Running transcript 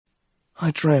I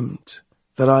dreamt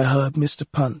that I heard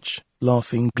Mr. Punch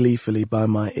laughing gleefully by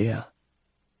my ear.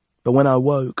 But when I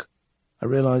woke, I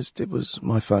realised it was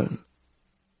my phone.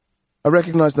 I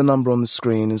recognised the number on the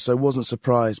screen and so wasn't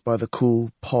surprised by the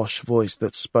cool, posh voice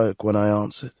that spoke when I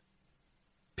answered.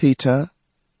 "Peter,"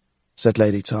 said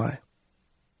Lady Ty.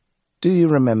 "Do you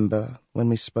remember when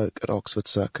we spoke at Oxford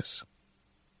Circus?"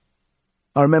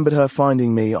 I remembered her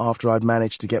finding me after I'd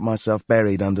managed to get myself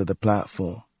buried under the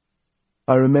platform.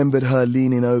 I remembered her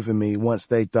leaning over me once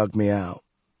they dug me out,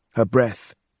 her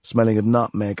breath smelling of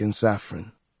nutmeg and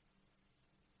saffron.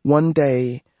 "One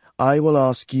day I will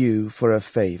ask you for a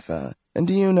favour, and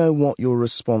do you know what your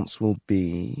response will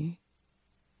be?"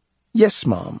 "Yes,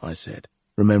 ma'am," I said,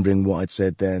 remembering what I'd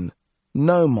said then.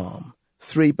 "No, ma'am.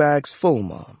 3 bags full,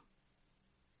 ma'am."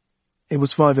 It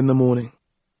was 5 a.m,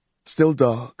 still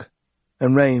dark,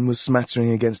 and rain was smattering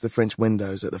against the French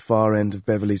windows at the far end of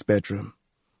Beverly's bedroom.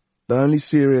 The only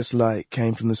serious light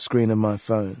came from the screen of my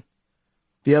phone.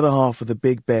 The other half of the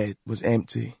big bed was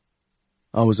empty.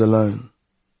 I was alone.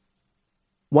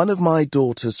 "One of my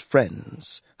daughter's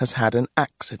friends has had an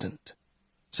accident,"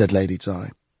 said Lady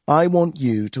Ty. "I want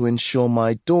you to ensure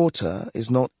my daughter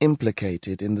is not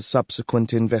implicated in the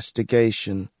subsequent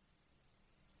investigation."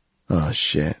 Oh,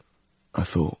 shit, I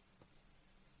thought.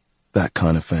 That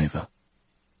kind of favour.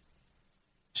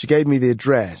 She gave me the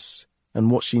address and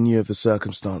what she knew of the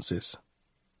circumstances.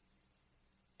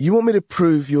 "You want me to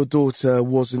prove your daughter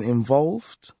wasn't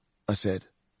involved?" I said.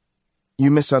 "You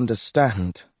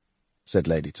misunderstand," said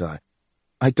Lady Ty.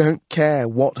 "I don't care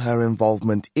what her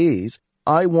involvement is.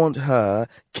 I want her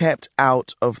kept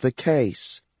out of the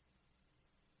case."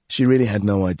 She really had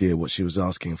no idea what she was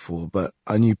asking for, but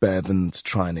I knew better than to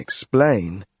try and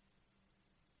explain.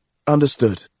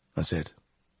 "Understood," I said.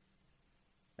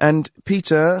 "And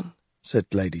Peter," said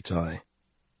Lady Ty,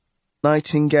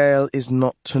 "Nightingale is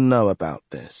not to know about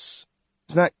this.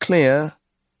 Is that clear?"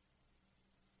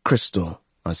 "Crystal,"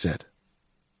 I said.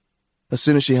 As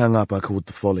soon as she hung up, I called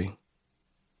the folly.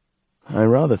 "I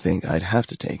rather think I'd have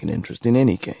to take an interest in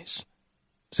any case,"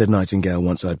 said Nightingale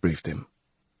once I'd briefed him.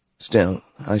 "Still,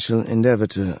 I shall endeavour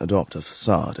to adopt a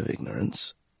facade of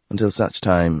ignorance until such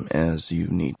time as you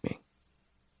need me."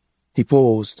 He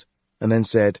paused and then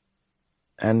said,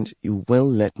 "And you will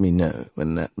let me know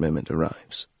when that moment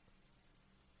arrives."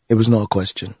 It was not a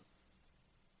question.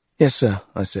 "Yes, sir,"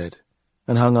 I said,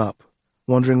 and hung up,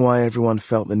 wondering why everyone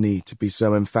felt the need to be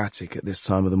so emphatic at this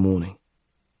time of the morning.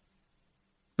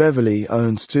 Beverly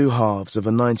owns 2 halves of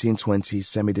a 1920s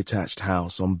semi-detached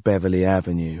house on Beverly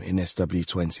Avenue in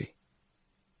SW20.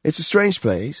 It's a strange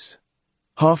place,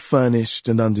 half-furnished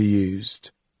and underused.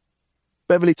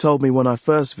 Beverly told me when I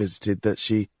first visited that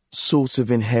she sort of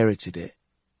inherited it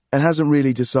and hasn't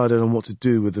really decided on what to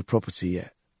do with the property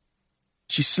yet.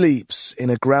 She sleeps in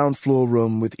a ground-floor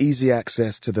room with easy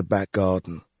access to the back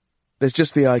garden. There's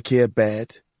just the IKEA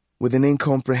bed, with an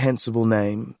incomprehensible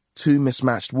name, 2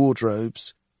 mismatched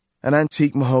wardrobes, an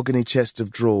antique mahogany chest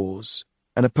of drawers,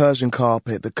 and a Persian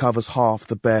carpet that covers half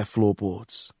the bare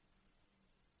floorboards.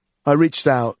 I reached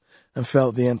out and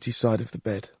felt the empty side of the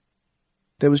bed.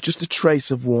 There was just a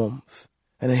trace of warmth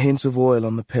and a hint of oil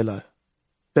on the pillow.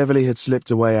 Beverly had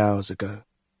slipped away hours ago.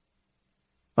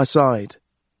 I sighed,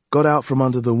 got out from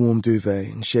under the warm duvet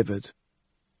and shivered.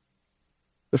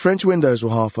 The French windows were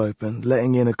half open,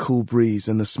 letting in a cool breeze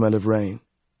and the smell of rain.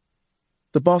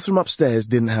 The bathroom upstairs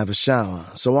didn't have a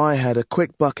shower, so I had a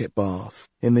quick bucket bath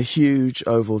in the huge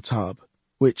oval tub,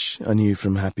 which, I knew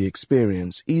from happy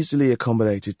experience, easily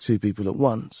accommodated 2 people at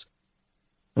once,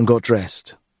 and got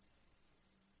dressed.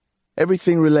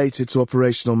 Everything related to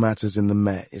operational matters in the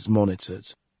Met is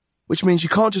monitored, which means you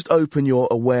can't just open your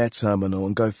Aware terminal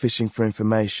and go fishing for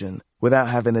information without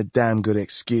having a damn good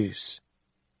excuse.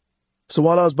 So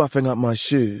while I was buffing up my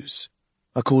shoes,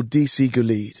 I called DC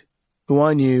Gulid, who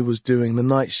I knew was doing the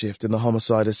night shift in the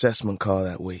homicide assessment car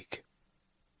that week.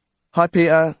 "Hi,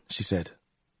 Peter," she said.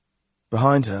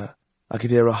 Behind her, I could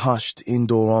hear a hushed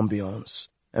indoor ambience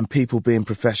and people being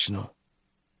professional.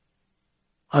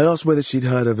 I asked whether she'd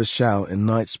heard of a shout in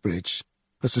Knightsbridge,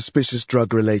 a suspicious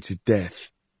drug-related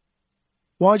death.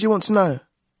 "Why do you want to know?"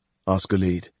 asked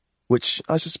Gulid, which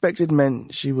I suspected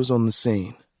meant she was on the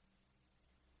scene.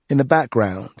 In the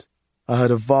background, I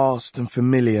heard a vast and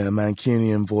familiar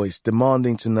Mancunian voice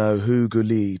demanding to know who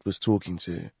Gulid was talking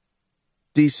to.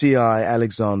 DCI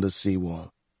Alexander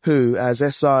Sewall, who, as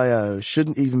SIO,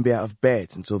 shouldn't even be out of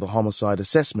bed until the homicide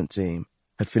assessment team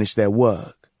had finished their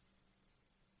work.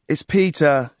 "It's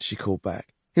Peter," she called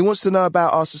back. "He wants to know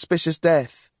about our suspicious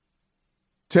death."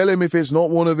 "Tell him if it's not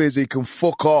one of his, he can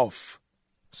fuck off,"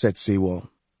 said Sewall.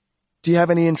 "Do you have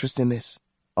any interest in this?"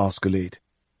 asked Gulid.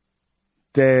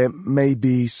 There may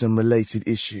be some related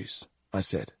issues, I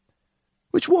said,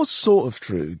 which was sort of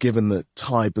true given that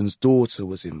Tyburn's daughter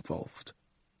was involved.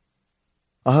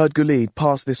 I heard Gulid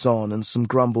pass this on and some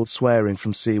grumbled swearing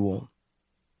from Seawall.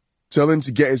 "Tell him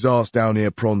to get his ass down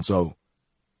here pronto,"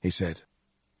 he said.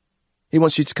 "He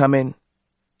wants you to come in,"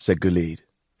 said Gulid,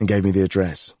 and gave me the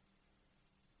address.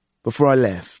 Before I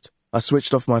left, I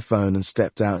switched off my phone and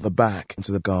stepped out the back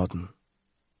into the garden.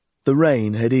 The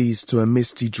rain had eased to a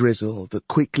misty drizzle that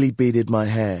quickly beaded my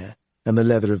hair and the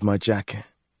leather of my jacket.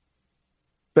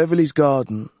 Beverley's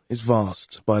garden is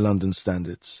vast by London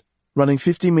standards, running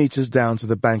 50 metres down to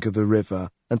the bank of the river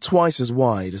and twice as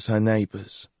wide as her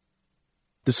neighbours.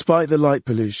 Despite the light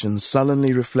pollution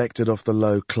sullenly reflected off the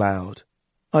low cloud,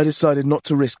 I decided not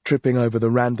to risk tripping over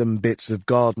the random bits of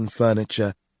garden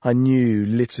furniture I knew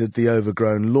littered the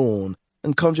overgrown lawn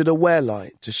and conjured a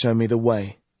wear-light to show me the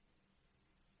way.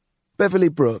 Beverley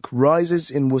Brook rises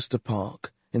in Worcester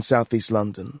Park in southeast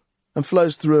London and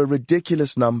flows through a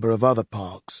ridiculous number of other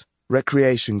parks,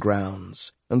 recreation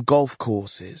grounds and golf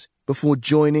courses before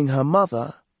joining her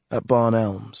mother at Barn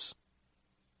Elms.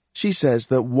 She says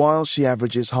that while she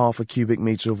averages half a cubic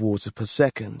metre of water per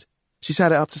second, she's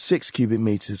had it up to 6 cubic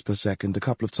metres per second a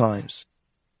couple of times.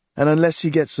 And unless she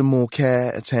gets some more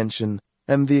care, attention,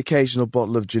 and the occasional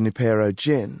bottle of Junipero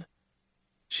gin,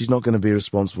 she's not going to be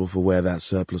responsible for where that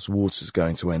surplus water's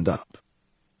going to end up.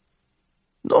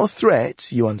 Not a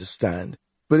threat, you understand,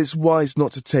 but it's wise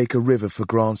not to take a river for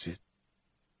granted.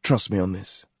 Trust me on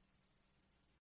this.